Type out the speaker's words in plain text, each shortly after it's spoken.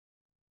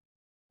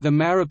The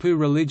Marapu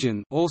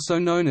religion, also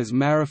known as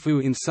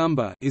Marapu in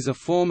Sumba, is a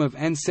form of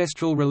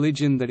ancestral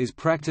religion that is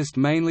practiced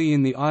mainly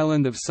in the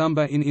island of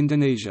Sumba in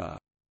Indonesia.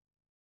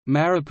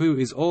 Marapu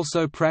is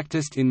also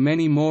practiced in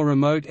many more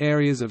remote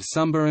areas of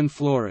Sumba and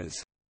Flores.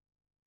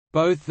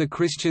 Both the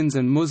Christians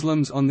and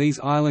Muslims on these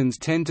islands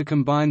tend to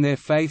combine their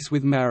faiths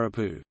with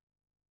Marapu.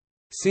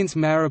 Since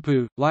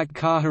Marapu, like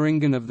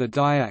Kaharingan of the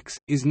Dayaks,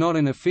 is not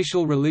an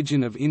official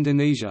religion of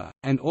Indonesia,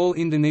 and all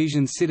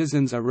Indonesian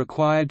citizens are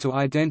required to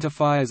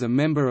identify as a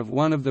member of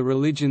one of the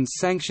religions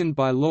sanctioned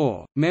by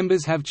law,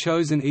 members have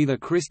chosen either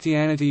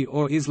Christianity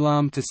or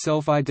Islam to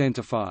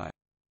self-identify.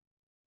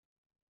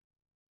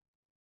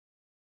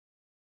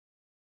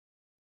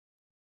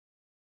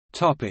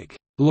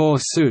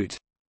 Lawsuit.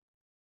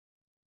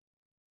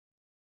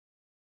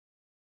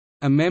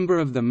 A member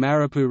of the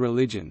Marapu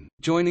religion,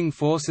 joining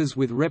forces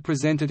with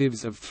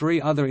representatives of 3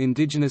 other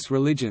indigenous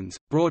religions,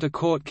 brought a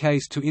court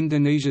case to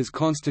Indonesia's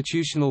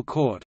constitutional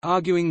court,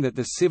 arguing that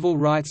the civil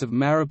rights of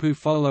Marapu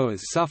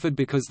followers suffered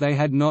because they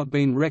had not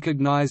been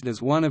recognized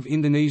as one of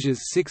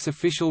Indonesia's 6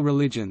 official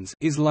religions: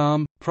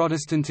 Islam,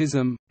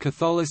 Protestantism,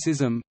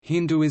 Catholicism,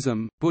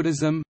 Hinduism,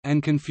 Buddhism,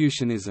 and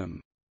Confucianism.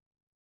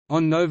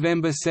 On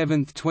November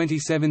 7,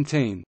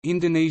 2017,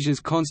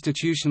 Indonesia's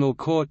Constitutional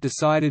Court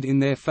decided in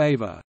their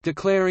favor,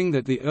 declaring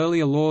that the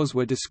earlier laws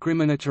were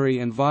discriminatory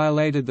and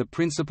violated the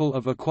principle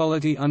of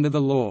equality under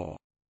the law.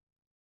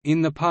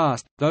 In the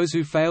past, those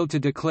who failed to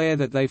declare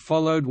that they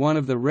followed one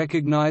of the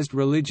recognized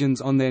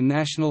religions on their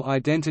national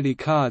identity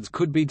cards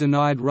could be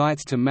denied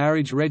rights to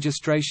marriage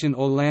registration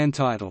or land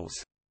titles.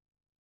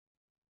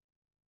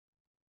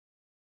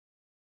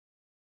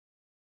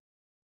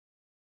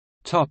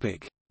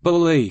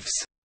 Beliefs.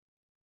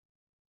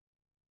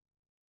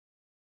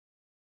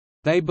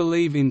 They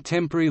believe in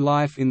temporary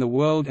life in the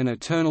world and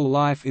eternal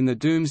life in the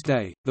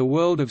doomsday, the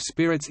world of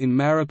spirits in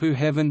Marapu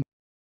heaven.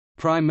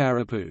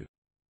 Marapu.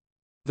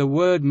 The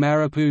word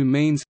Marapu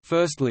means,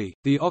 firstly,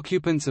 the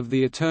occupants of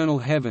the eternal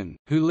heaven,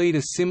 who lead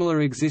a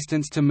similar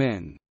existence to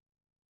men.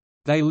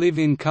 They live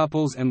in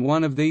couples and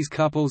one of these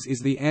couples is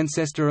the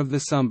ancestor of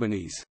the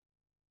Sumbanese.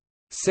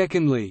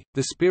 Secondly,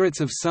 the spirits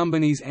of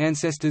Sumbanese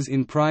ancestors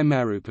in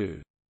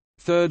Marapu.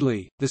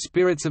 Thirdly, the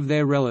spirits of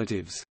their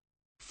relatives.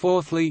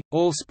 Fourthly,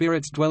 all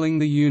spirits dwelling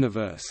the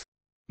universe.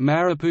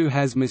 Marapu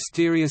has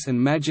mysterious and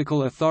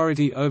magical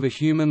authority over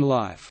human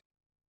life.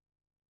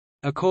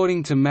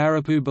 According to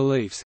Marapu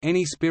beliefs,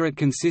 any spirit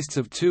consists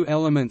of 2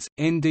 elements,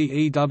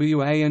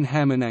 Ndewa and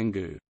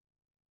Hamanangu.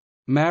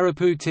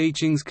 Marapu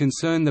teachings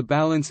concern the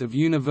balance of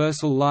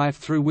universal life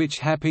through which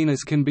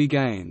happiness can be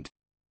gained.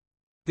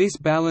 This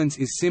balance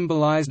is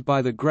symbolized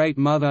by the Great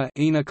Mother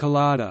and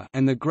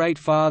the Great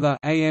Father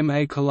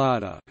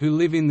who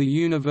live in the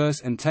universe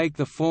and take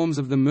the forms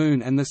of the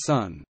moon and the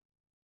sun.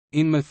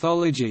 In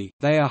mythology,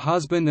 they are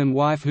husband and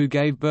wife who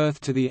gave birth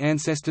to the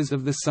ancestors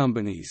of the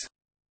Sumbanese.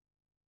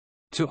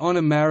 To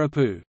honor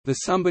Marapu,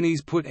 the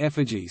Sumbanese put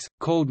effigies,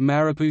 called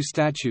Marapu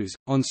statues,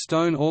 on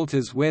stone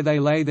altars where they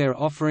lay their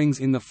offerings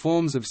in the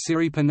forms of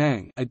siri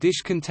panang, a dish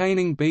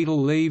containing betel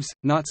leaves,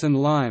 nuts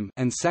and lime,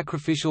 and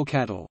sacrificial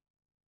cattle.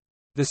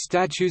 The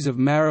statues of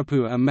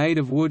Marapu are made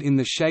of wood in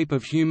the shape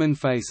of human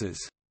faces.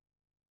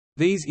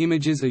 These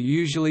images are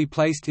usually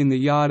placed in the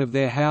yard of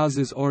their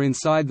houses or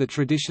inside the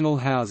traditional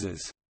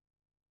houses.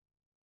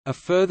 A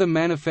further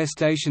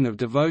manifestation of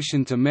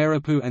devotion to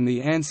Marapu and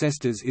the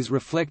ancestors is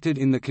reflected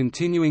in the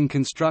continuing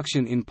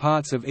construction in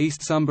parts of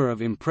East Sumba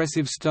of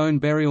impressive stone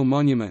burial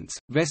monuments,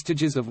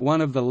 vestiges of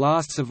one of the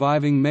last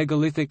surviving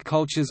megalithic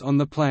cultures on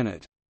the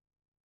planet.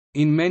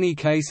 In many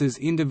cases,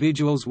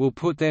 individuals will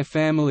put their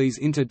families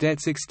into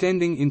debts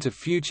extending into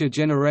future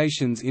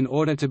generations in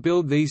order to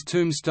build these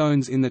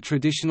tombstones in the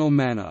traditional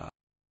manner.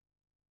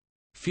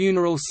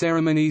 Funeral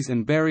ceremonies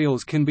and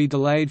burials can be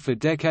delayed for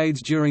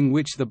decades, during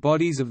which the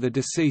bodies of the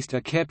deceased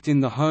are kept in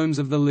the homes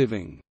of the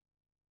living.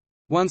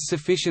 Once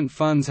sufficient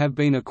funds have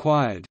been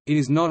acquired, it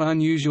is not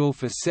unusual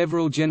for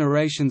several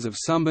generations of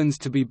Sumbans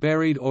to be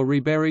buried or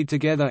reburied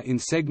together in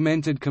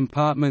segmented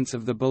compartments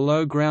of the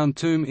below-ground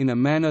tomb in a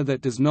manner that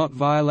does not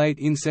violate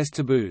incest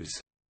taboos.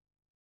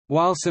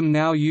 While some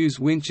now use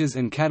winches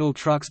and cattle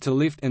trucks to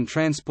lift and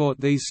transport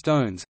these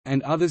stones,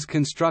 and others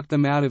construct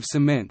them out of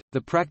cement,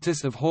 the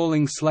practice of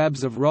hauling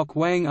slabs of rock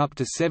weighing up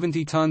to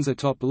 70 tons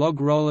atop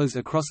log rollers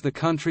across the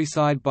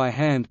countryside by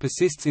hand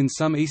persists in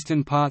some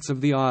eastern parts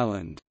of the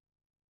island.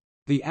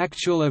 The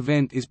actual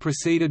event is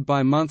preceded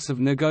by months of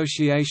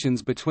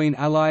negotiations between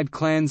allied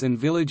clans and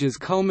villages,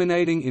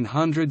 culminating in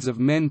hundreds of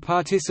men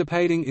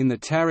participating in the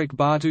Tarik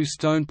Batu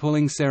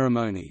stone-pulling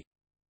ceremony.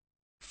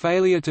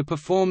 Failure to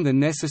perform the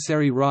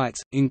necessary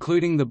rites,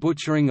 including the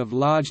butchering of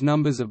large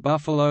numbers of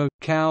buffalo,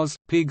 cows,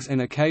 pigs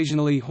and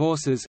occasionally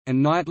horses,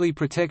 and nightly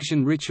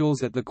protection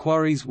rituals at the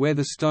quarries where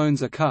the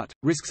stones are cut,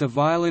 risks a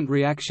violent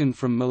reaction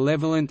from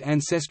malevolent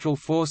ancestral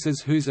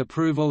forces whose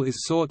approval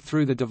is sought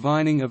through the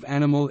divining of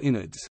animal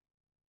innards.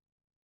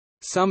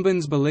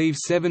 Sumbans believe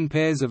 7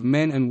 pairs of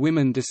men and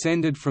women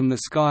descended from the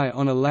sky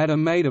on a ladder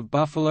made of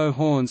buffalo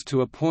horns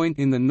to a point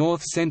in the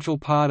north-central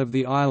part of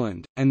the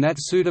island, and that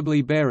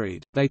suitably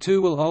buried, they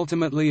too will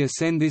ultimately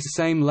ascend this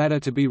same ladder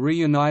to be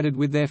reunited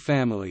with their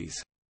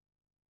families.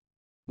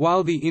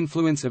 While the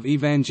influence of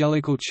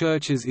evangelical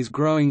churches is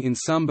growing in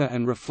Sumba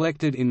and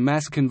reflected in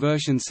mass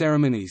conversion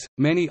ceremonies,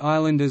 many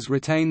islanders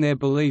retain their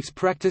beliefs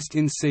practiced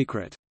in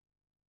secret.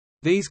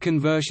 These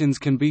conversions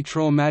can be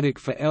traumatic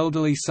for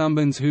elderly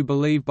Sumbans who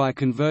believe by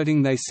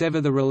converting they sever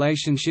the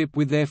relationship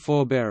with their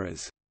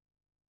forebearers.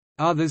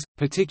 Others,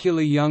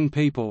 particularly young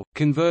people,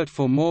 convert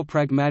for more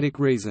pragmatic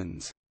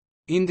reasons.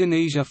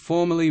 Indonesia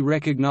formally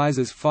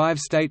recognizes 5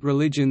 state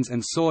religions,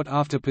 and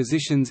sought-after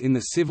positions in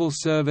the civil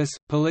service,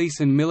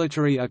 police and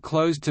military are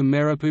closed to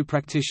Marapu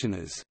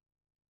practitioners.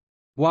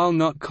 While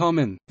not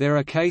common, there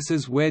are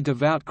cases where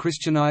devout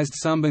Christianized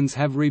Sumbans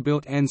have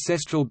rebuilt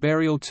ancestral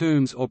burial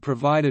tombs or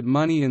provided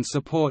money and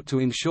support to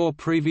ensure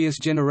previous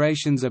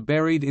generations are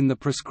buried in the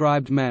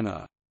prescribed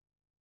manner.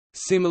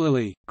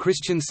 Similarly,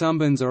 Christian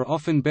Sumbans are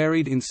often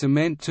buried in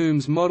cement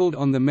tombs modeled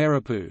on the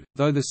Marapu,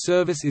 though the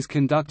service is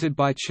conducted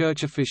by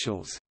church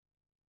officials.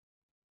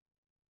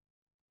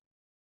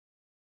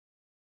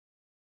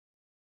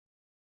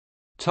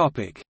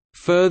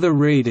 Further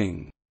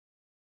reading.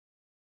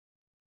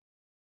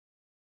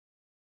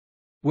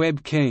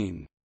 Webb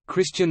Keane.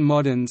 Christian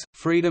Moderns,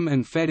 Freedom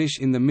and Fetish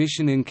in the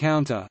Mission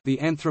Encounter: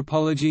 The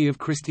Anthropology of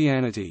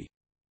Christianity.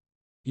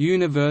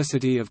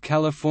 University of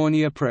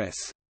California Press.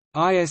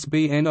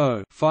 ISBN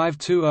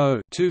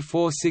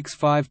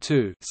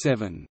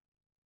 0-520-24652-7.